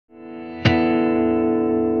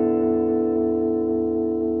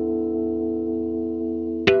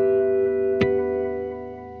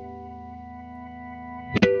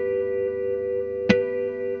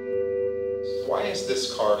makes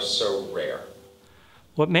this car so rare?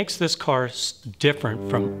 What makes this car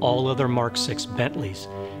different from all other Mark VI Bentleys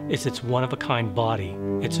is its one-of-a-kind body.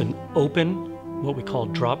 It's an open, what we call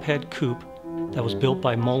drop-head coupe that was built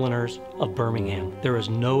by Moliners of Birmingham. There is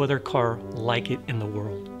no other car like it in the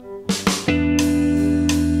world.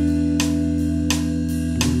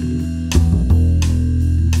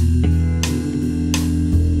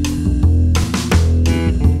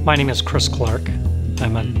 My name is Chris Clark.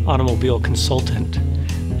 I'm an automobile consultant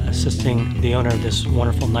assisting the owner of this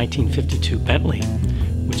wonderful 1952 Bentley,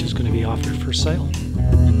 which is going to be offered for sale.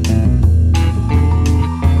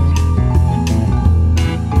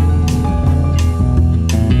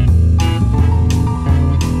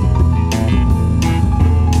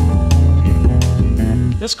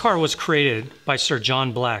 This car was created by Sir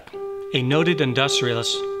John Black, a noted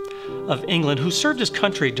industrialist of England who served his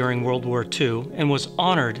country during World War II and was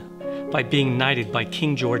honored by being knighted by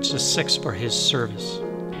King George VI for his service.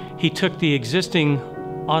 He took the existing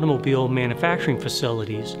automobile manufacturing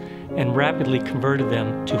facilities and rapidly converted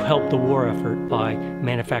them to help the war effort by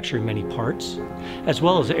manufacturing many parts, as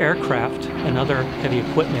well as aircraft and other heavy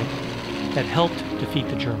equipment that helped defeat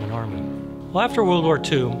the German army. Well, after World War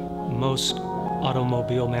II, most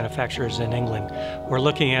automobile manufacturers in England were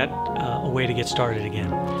looking at a way to get started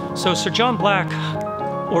again. So Sir John Black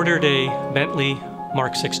ordered a Bentley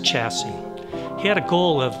Mark VI chassis. He had a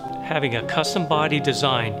goal of having a custom body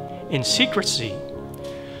design in secrecy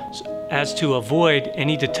as to avoid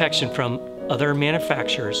any detection from other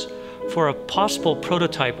manufacturers for a possible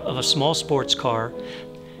prototype of a small sports car.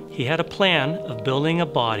 He had a plan of building a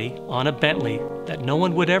body on a Bentley that no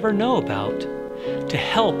one would ever know about to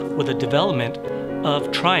help with the development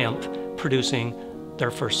of Triumph producing their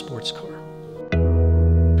first sports car.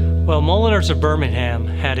 Well, Moliners of Birmingham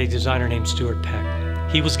had a designer named Stuart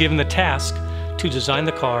Peck. He was given the task to design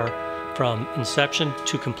the car from inception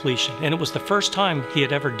to completion, and it was the first time he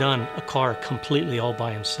had ever done a car completely all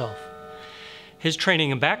by himself. His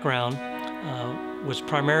training and background was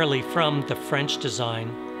primarily from the French design.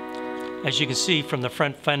 As you can see from the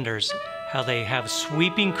front fenders, how they have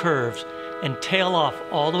sweeping curves and tail off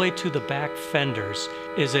all the way to the back fenders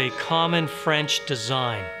is a common French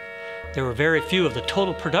design. There were very few of the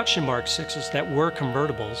total production Mark VIs that were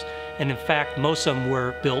convertibles, and in fact most of them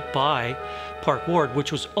were built by Park Ward,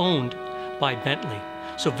 which was owned by Bentley.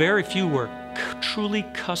 So very few were truly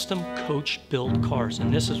custom coach-built cars,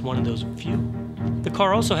 and this is one of those few. The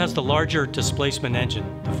car also has the larger displacement engine,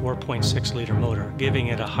 the 4.6-liter motor, giving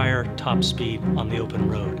it a higher top speed on the open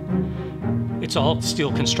road. Its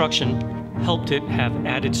all-steel construction helped it have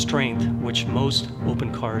added strength, which most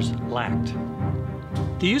open cars lacked.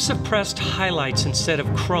 The use of pressed highlights instead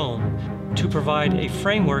of chrome to provide a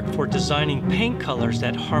framework for designing paint colors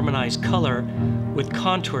that harmonize color with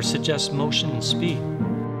contour suggests motion and speed.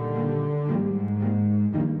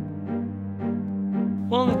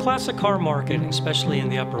 Well, in the classic car market, especially in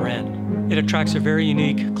the upper end, it attracts a very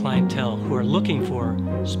unique clientele who are looking for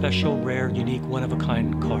special, rare, unique,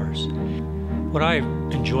 one-of-a-kind cars. What I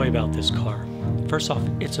enjoy about this car, first off,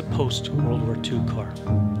 it's a post-World War II car.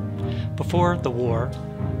 Before the war,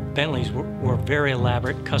 Bentleys were very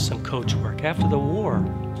elaborate custom coach work. After the war,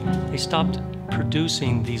 they stopped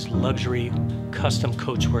producing these luxury custom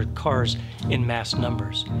coachwork cars in mass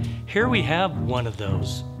numbers. Here we have one of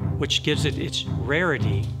those, which gives it its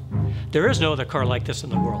rarity. There is no other car like this in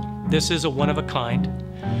the world. This is a one-of-a-kind.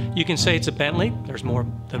 You can say it's a Bentley, there's more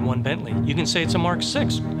than one Bentley. You can say it's a Mark VI,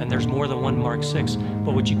 and there's more than one Mark VI.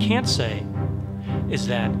 But what you can't say is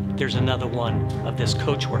that there's another one of this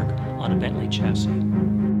coachwork on a Bentley chassis.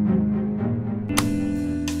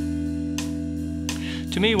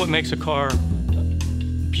 To me, what makes a car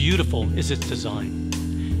beautiful is its design.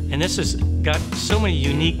 And this has got so many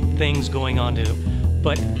unique things going on to it,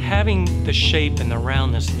 but having the shape and the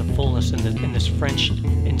roundness and the fullness and this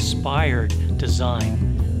French-inspired design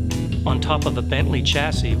on top of a Bentley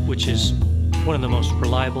chassis, which is one of the most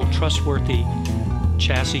reliable, trustworthy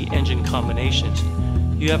chassis engine combinations,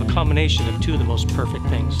 you have a combination of two of the most perfect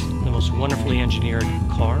things: the most wonderfully engineered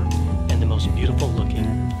car and the most beautiful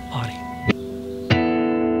looking body.